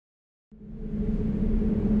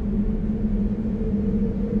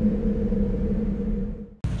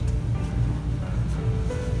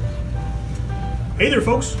Hey there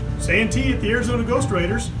folks, it's A&T at the Arizona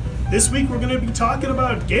Ghostriders. This week we're going to be talking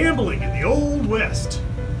about gambling in the Old West.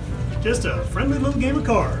 Just a friendly little game of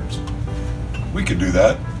cards. We could do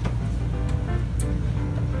that.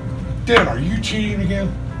 Dan, are you cheating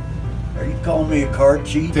again? Are you calling me a card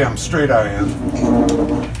cheat? Damn straight I am.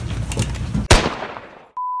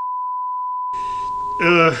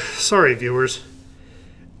 Sorry viewers.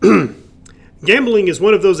 Gambling is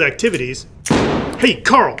one of those activities. Hey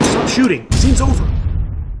Carl, stop shooting, scene's over.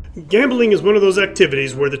 Gambling is one of those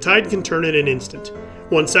activities where the tide can turn in an instant.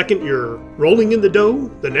 1 second you're rolling in the dough,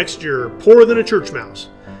 the next you're poorer than a church mouse.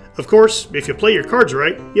 Of course, if you play your cards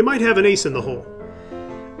right, you might have an ace in the hole.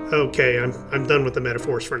 Okay, I'm done with the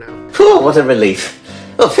metaphors for now. Phew, what a relief.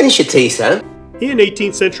 Well, finish your tea, son. In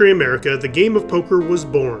 18th century America, the game of poker was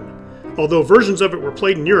born. Although versions of it were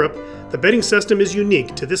played in Europe, the betting system is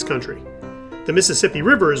unique to this country. The Mississippi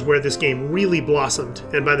River is where this game really blossomed,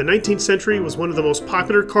 and by the 19th century was one of the most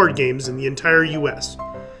popular card games in the entire US.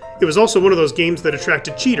 It was also one of those games that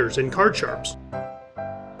attracted cheaters and card sharps.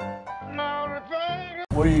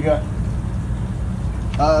 What do you got?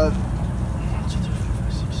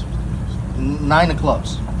 9 of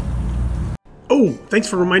clubs. Oh, thanks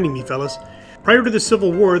for reminding me, fellas. Prior to the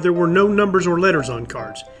Civil War, there were no numbers or letters on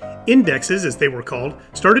cards. Indexes, as they were called,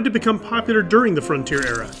 started to become popular during the frontier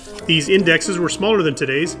era. These indexes were smaller than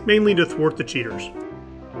today's, mainly to thwart the cheaters.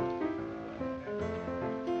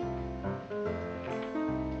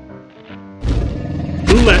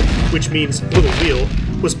 Roulette, which means little wheel,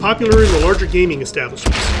 was popular in the larger gaming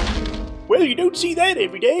establishments. Well, you don't see that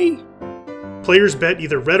every day. Players bet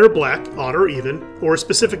either red or black, odd or even, or a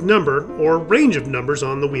specific number or range of numbers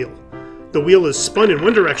on the wheel. The wheel is spun in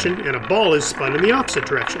one direction and a ball is spun in the opposite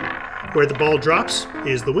direction. Where the ball drops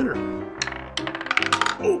is the winner.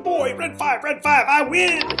 Oh boy, red 5, I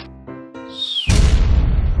win!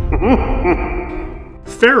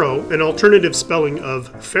 Faro, an alternative spelling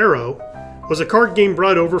of Pharaoh, was a card game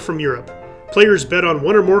brought over from Europe. Players bet on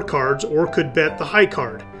one or more cards or could bet the high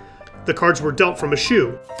card. The cards were dealt from a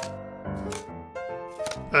shoe.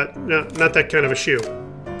 No, not that kind of a shoe.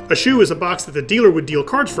 A shoe is a box that the dealer would deal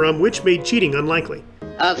cards from, which made cheating unlikely.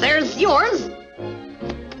 There's yours,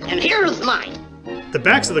 and here's mine. The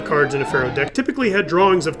backs of the cards in a Pharaoh deck typically had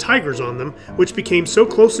drawings of tigers on them, which became so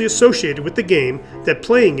closely associated with the game that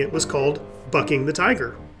playing it was called bucking the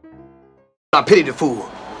tiger. I pity the fool,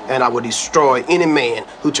 and I will destroy any man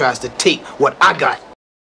who tries to take what I got.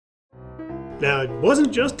 Now, it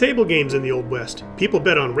wasn't just table games in the Old West. People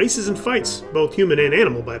bet on races and fights, both human and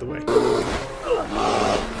animal, by the way.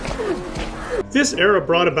 This era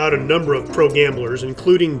brought about a number of pro gamblers,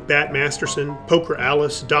 including Bat Masterson, Poker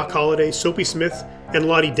Alice, Doc Holliday, Soapy Smith, and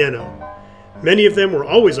Lottie Deno. Many of them were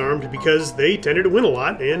always armed because they tended to win a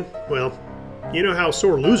lot, and, well, you know how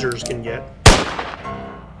sore losers can get.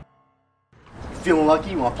 Feeling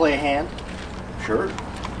lucky? You want to play a hand? Sure.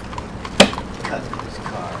 Cut this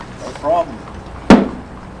card. No problem.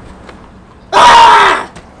 Ah!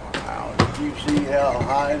 Wow, did you see how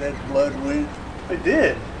high that blood went? I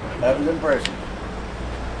did. That was impressive.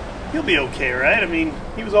 He'll be okay, right? I mean,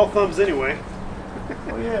 he was all thumbs anyway.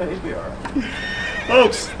 Oh yeah, he'll be alright.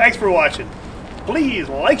 Folks, thanks for watching. Please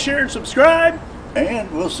like, share, and subscribe. And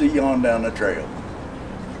we'll see you on down the trail.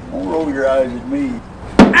 Don't roll your eyes at me.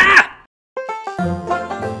 Ah!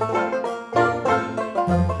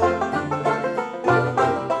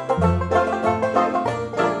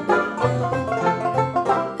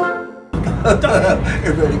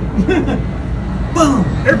 Everybody. Boom!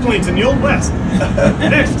 Airplanes in the Old West.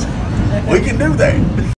 Next. We can do that.